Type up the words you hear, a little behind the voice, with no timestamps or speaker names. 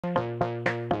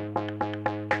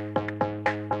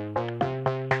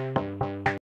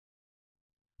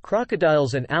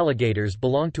Crocodiles and alligators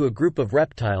belong to a group of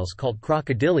reptiles called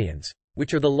crocodilians,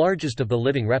 which are the largest of the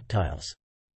living reptiles.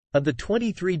 Of the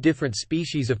 23 different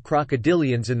species of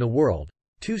crocodilians in the world,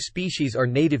 2 species are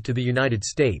native to the United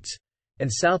States,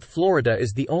 and South Florida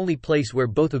is the only place where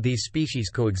both of these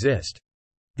species coexist.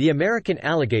 The American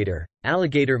alligator,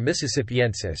 Alligator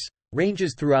mississippiensis,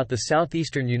 ranges throughout the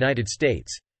southeastern United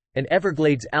States, and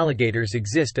Everglades alligators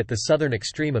exist at the southern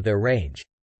extreme of their range.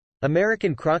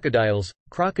 American crocodiles,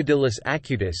 Crocodilus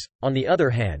acutus, on the other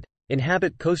hand,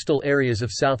 inhabit coastal areas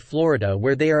of South Florida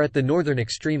where they are at the northern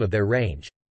extreme of their range.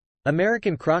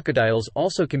 American crocodiles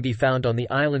also can be found on the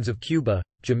islands of Cuba,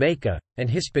 Jamaica, and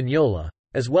Hispaniola,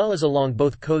 as well as along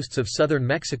both coasts of southern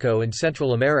Mexico and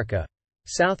Central America,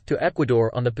 south to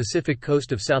Ecuador on the Pacific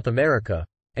coast of South America,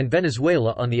 and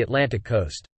Venezuela on the Atlantic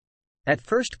coast. At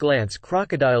first glance,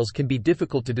 crocodiles can be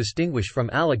difficult to distinguish from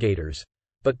alligators,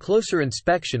 but closer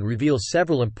inspection reveals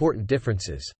several important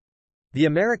differences. The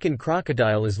American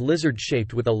crocodile is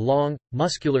lizard-shaped with a long,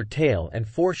 muscular tail and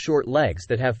 4 short legs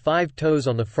that have 5 toes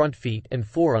on the front feet and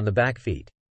 4 on the back feet.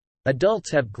 Adults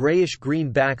have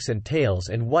grayish-green backs and tails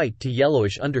and white to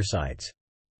yellowish undersides.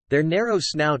 Their narrow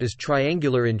snout is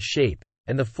triangular in shape,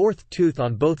 and the 4th tooth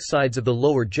on both sides of the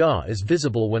lower jaw is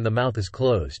visible when the mouth is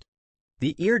closed.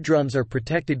 The eardrums are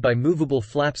protected by movable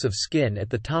flaps of skin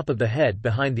at the top of the head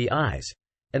behind the eyes,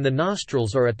 and the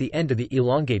nostrils are at the end of the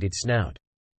elongated snout.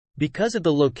 Because of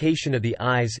the location of the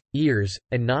eyes, ears,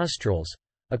 and nostrils,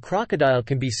 a crocodile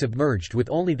can be submerged with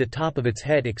only the top of its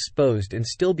head exposed and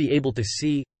still be able to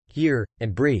see, hear,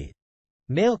 and breathe.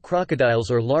 Male crocodiles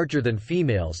are larger than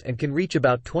females and can reach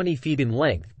about 20 feet in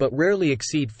length but rarely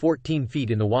exceed 14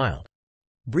 feet in the wild.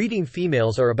 Breeding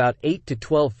females are about 8 to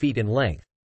 12 feet in length.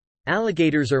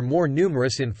 Alligators are more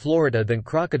numerous in Florida than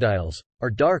crocodiles,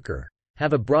 are darker,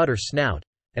 have a broader snout,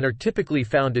 and are typically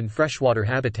found in freshwater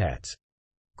habitats.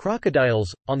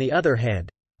 Crocodiles, on the other hand,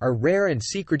 are rare and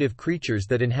secretive creatures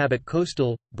that inhabit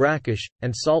coastal, brackish,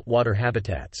 and saltwater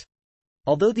habitats.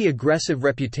 Although the aggressive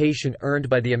reputation earned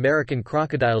by the American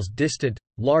crocodile's distant,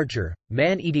 larger,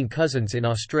 man-eating cousins in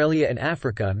Australia and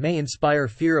Africa may inspire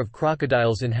fear of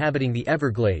crocodiles inhabiting the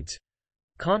Everglades,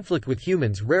 conflict with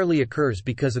humans rarely occurs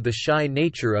because of the shy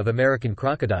nature of American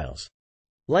crocodiles.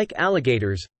 Like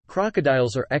alligators,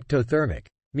 crocodiles are ectothermic,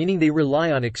 meaning they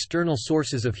rely on external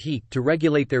sources of heat to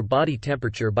regulate their body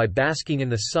temperature by basking in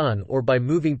the sun or by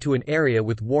moving to an area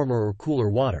with warmer or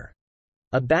cooler water.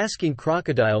 A basking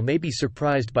crocodile may be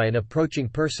surprised by an approaching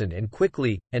person and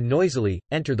quickly, and noisily,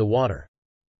 enter the water.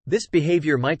 This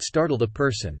behavior might startle the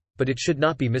person, but it should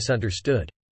not be misunderstood.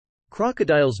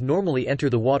 Crocodiles normally enter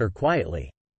the water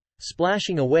quietly.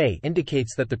 Splashing away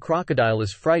indicates that the crocodile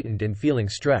is frightened and feeling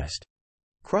stressed.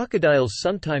 Crocodiles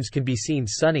sometimes can be seen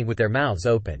sunning with their mouths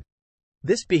open.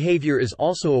 This behavior is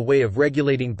also a way of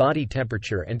regulating body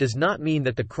temperature and does not mean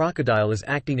that the crocodile is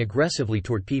acting aggressively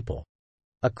toward people.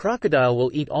 A crocodile will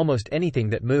eat almost anything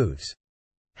that moves.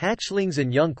 Hatchlings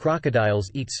and young crocodiles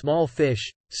eat small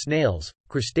fish, snails,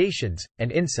 crustaceans,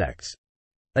 and insects.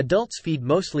 Adults feed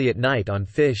mostly at night on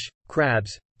fish,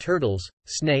 crabs, turtles,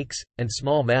 snakes, and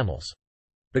small mammals.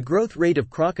 The growth rate of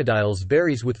crocodiles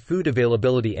varies with food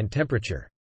availability and temperature.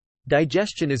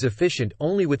 Digestion is efficient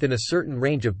only within a certain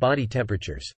range of body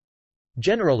temperatures.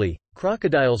 Generally,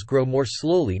 crocodiles grow more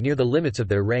slowly near the limits of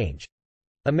their range.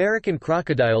 American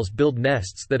crocodiles build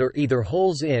nests that are either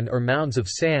holes in or mounds of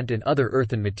sand and other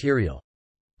earthen material.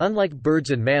 Unlike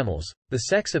birds and mammals, the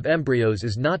sex of embryos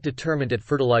is not determined at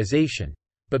fertilization,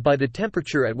 but by the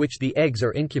temperature at which the eggs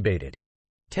are incubated.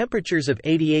 Temperatures of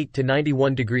 88 to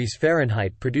 91 degrees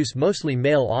Fahrenheit produce mostly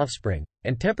male offspring,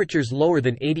 and temperatures lower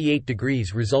than 88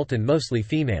 degrees result in mostly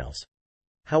females.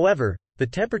 However, the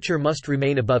temperature must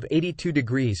remain above 82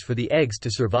 degrees for the eggs to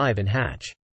survive and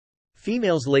hatch.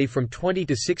 Females lay from 20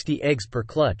 to 60 eggs per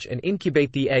clutch and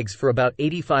incubate the eggs for about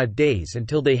 85 days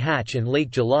until they hatch in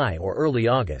late July or early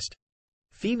August.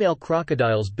 Female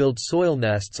crocodiles build soil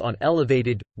nests on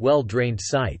elevated, well-drained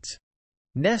sites.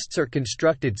 Nests are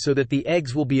constructed so that the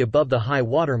eggs will be above the high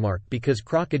water mark because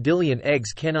crocodilian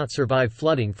eggs cannot survive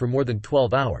flooding for more than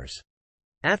 12 hours.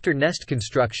 After nest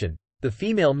construction, the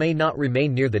female may not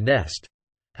remain near the nest.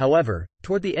 However,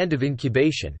 toward the end of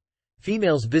incubation,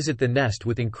 females visit the nest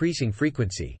with increasing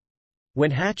frequency. When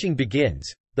hatching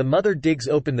begins, the mother digs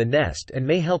open the nest and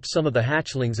may help some of the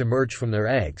hatchlings emerge from their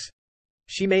eggs.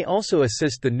 She may also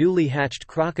assist the newly hatched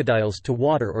crocodiles to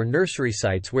water or nursery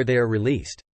sites where they are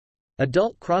released.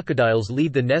 Adult crocodiles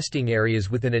leave the nesting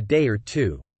areas within a day or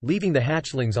two, leaving the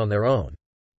hatchlings on their own.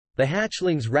 The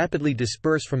hatchlings rapidly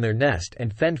disperse from their nest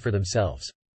and fend for themselves.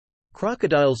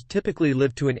 Crocodiles typically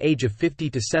live to an age of 50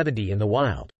 to 70 in the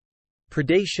wild.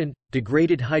 Predation,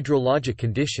 degraded hydrologic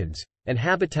conditions, and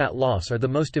habitat loss are the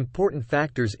most important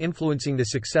factors influencing the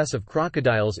success of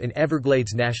crocodiles in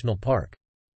Everglades National Park.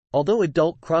 Although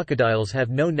adult crocodiles have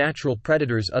no natural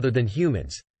predators other than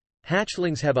humans,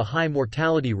 hatchlings have a high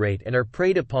mortality rate and are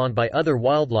preyed upon by other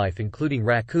wildlife including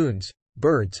raccoons,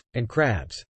 birds, and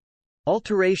crabs.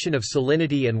 Alteration of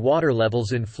salinity and water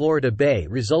levels in Florida Bay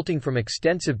resulting from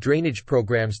extensive drainage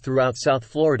programs throughout South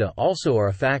Florida also are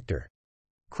a factor.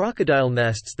 Crocodile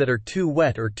nests that are too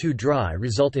wet or too dry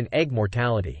result in egg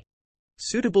mortality.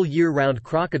 Suitable year-round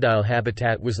crocodile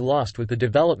habitat was lost with the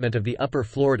development of the Upper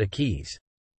Florida Keys.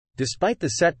 Despite the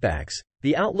setbacks,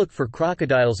 the outlook for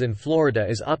crocodiles in Florida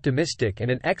is optimistic and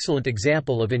an excellent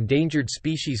example of endangered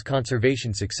species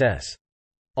conservation success.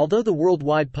 Although the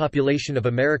worldwide population of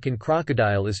American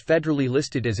crocodile is federally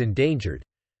listed as endangered,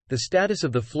 the status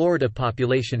of the Florida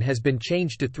population has been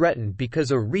changed to threatened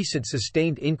because of a recent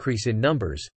sustained increase in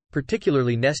numbers,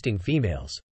 particularly nesting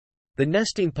females. The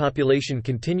nesting population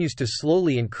continues to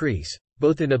slowly increase,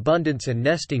 both in abundance and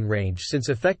nesting range since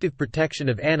effective protection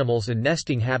of animals and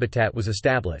nesting habitat was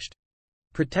established.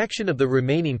 Protection of the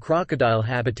remaining crocodile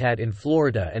habitat in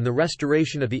Florida and the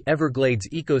restoration of the Everglades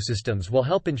ecosystems will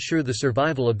help ensure the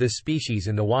survival of this species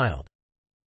in the wild.